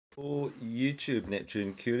Oh, YouTube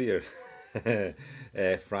Neptune Courier.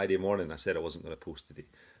 Friday morning, I said I wasn't going to post today,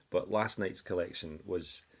 but last night's collection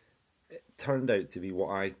was it turned out to be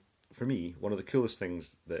for me, one of the coolest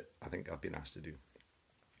things that I think I've been asked to do.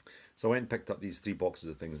 So I went and picked up these three boxes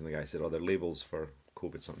of things, and the guy said, "Oh, they're labels for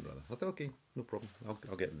COVID something or other." I thought, okay, no problem,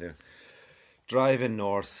 I'll get them there. Driving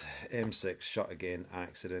north, M6 shut again,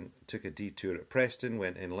 accident. Took a detour at Preston,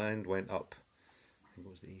 went inland, went up. I think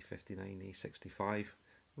it was the A59, A65.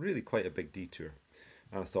 Really quite a big detour.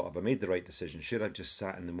 And I thought, have I made the right decision? Should I have just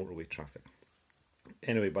sat in the motorway traffic?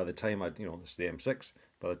 Anyway, by the time this is the M6,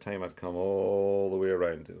 by the time I'd come all the way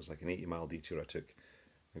around, it was like an 80-mile detour I took.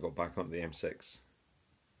 I got back onto the M6.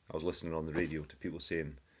 I was listening on the radio to people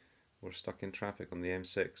saying, we're stuck in traffic on the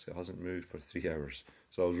M6. It hasn't moved for 3 hours.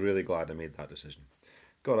 So I was really glad I made that decision.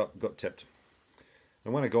 Got up, got tipped.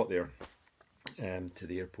 And when I got there to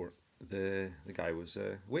the airport, the guy was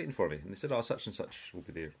waiting for me. And they said, oh, such and such will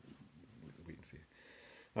be there waiting for you.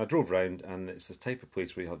 And I drove round, and it's this type of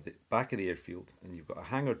place where you have the back of the airfield, and you've got a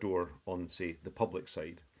hangar door on, say, the public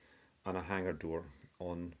side, and a hangar door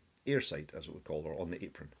on air side, as it would call, or on the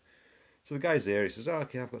apron. So the guy's there, he says, oh,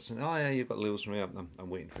 okay, I've got some, oh yeah, you've got labels from me, I'm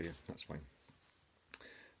waiting for you, that's fine.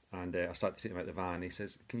 And I start to take him out the van, he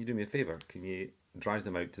says, can you do me a favour, can you drive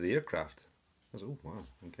them out to the aircraft? I was like, oh wow,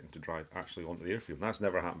 I'm getting to drive actually onto the airfield. And that's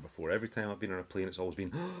never happened before. Every time I've been on a plane, it's always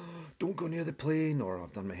been, oh, don't go near the plane, or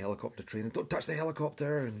I've done my helicopter training, don't touch the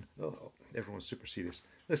helicopter, and oh, everyone's super serious.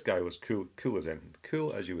 This guy was cool as anything,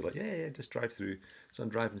 cool as you would like, yeah, just drive through. So I'm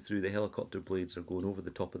driving through, the helicopter blades are going over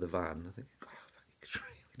the top of the van. I think, oh, I could really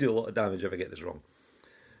do a lot of damage if I get this wrong.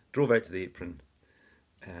 Drove out to the apron,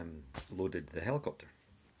 loaded the helicopter.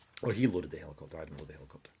 Or he loaded the helicopter, I didn't load the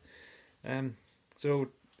helicopter. So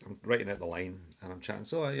I'm writing out the line, and I'm chatting,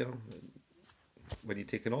 so, when are you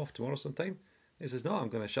taking off tomorrow sometime? He says, no, I'm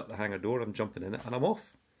going to shut the hangar door, I'm jumping in it, and I'm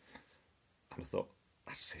off. And I thought,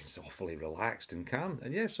 that sounds awfully relaxed and calm.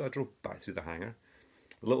 And yeah, so I drove back through the hangar.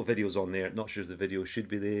 The little video's on there, not sure if the video should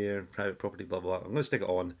be there, private property, blah, blah, blah. I'm going to stick it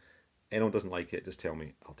on. Anyone doesn't like it, just tell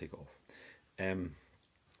me, I'll take it off. And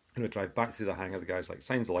I drive back through the hangar, the guy's like,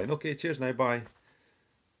 signs the line, okay, cheers now, bye.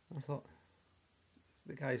 And I thought,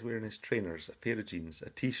 the guy's wearing his trainers, a pair of jeans, a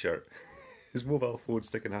t-shirt, his mobile phone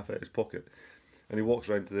sticking half out his pocket, and he walks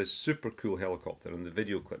around to this super cool helicopter, and the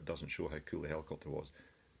video clip doesn't show how cool the helicopter was.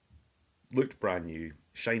 Looked brand new,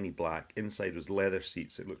 shiny black, inside was leather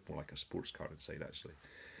seats, it looked more like a sports car inside actually.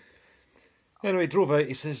 Anyway, drove out,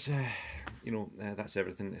 he says, that's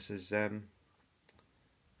everything. He says,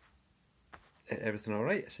 everything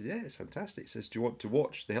alright? I said, yeah, it's fantastic. He says, do you want to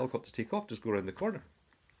watch the helicopter take off? Just go around the corner.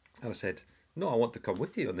 And I said, no, I want to come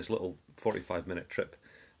with you on this little 45-minute trip.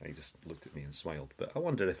 And he just looked at me and smiled. But I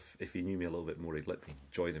wonder if he knew me a little bit more, he'd let me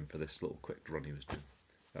join him for this little quick run he was doing.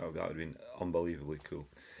 That would have been unbelievably cool.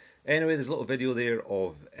 Anyway, there's a little video there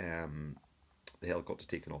of the helicopter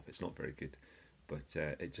taking off. It's not very good, but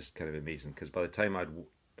it's just kind of amazing, because by the time I'd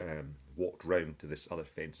walked round to this other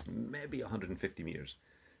fence, maybe 150 metres,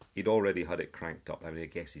 he'd already had it cranked up. I mean, I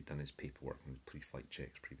guess he'd done his paperwork and pre-flight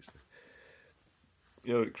checks previously.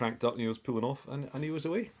 It cranked up and he was pulling off, and he was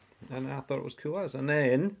away, and I thought it was cool as. And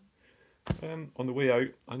then on the way out,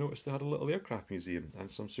 I noticed they had a little aircraft museum and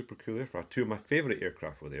some super cool aircraft. Two of my favourite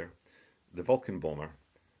aircraft were there, the Vulcan Bomber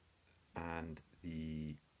and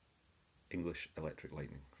the English Electric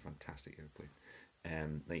Lightning. Fantastic airplane.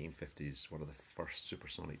 1950s, one of the first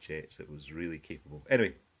supersonic jets that was really capable.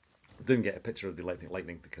 Anyway, didn't get a picture of the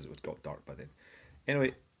Lightning because it got dark by then.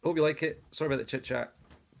 Anyway, hope you like it. Sorry about the chit chat.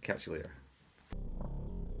 Catch you later.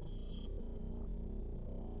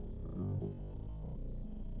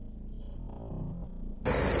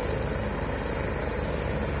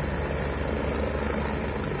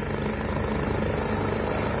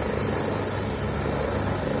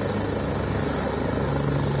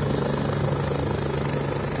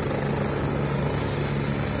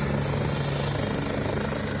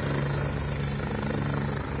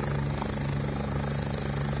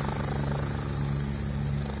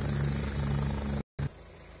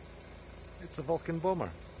 It's a Vulcan Bomber.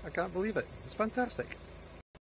 I can't believe it. It's fantastic.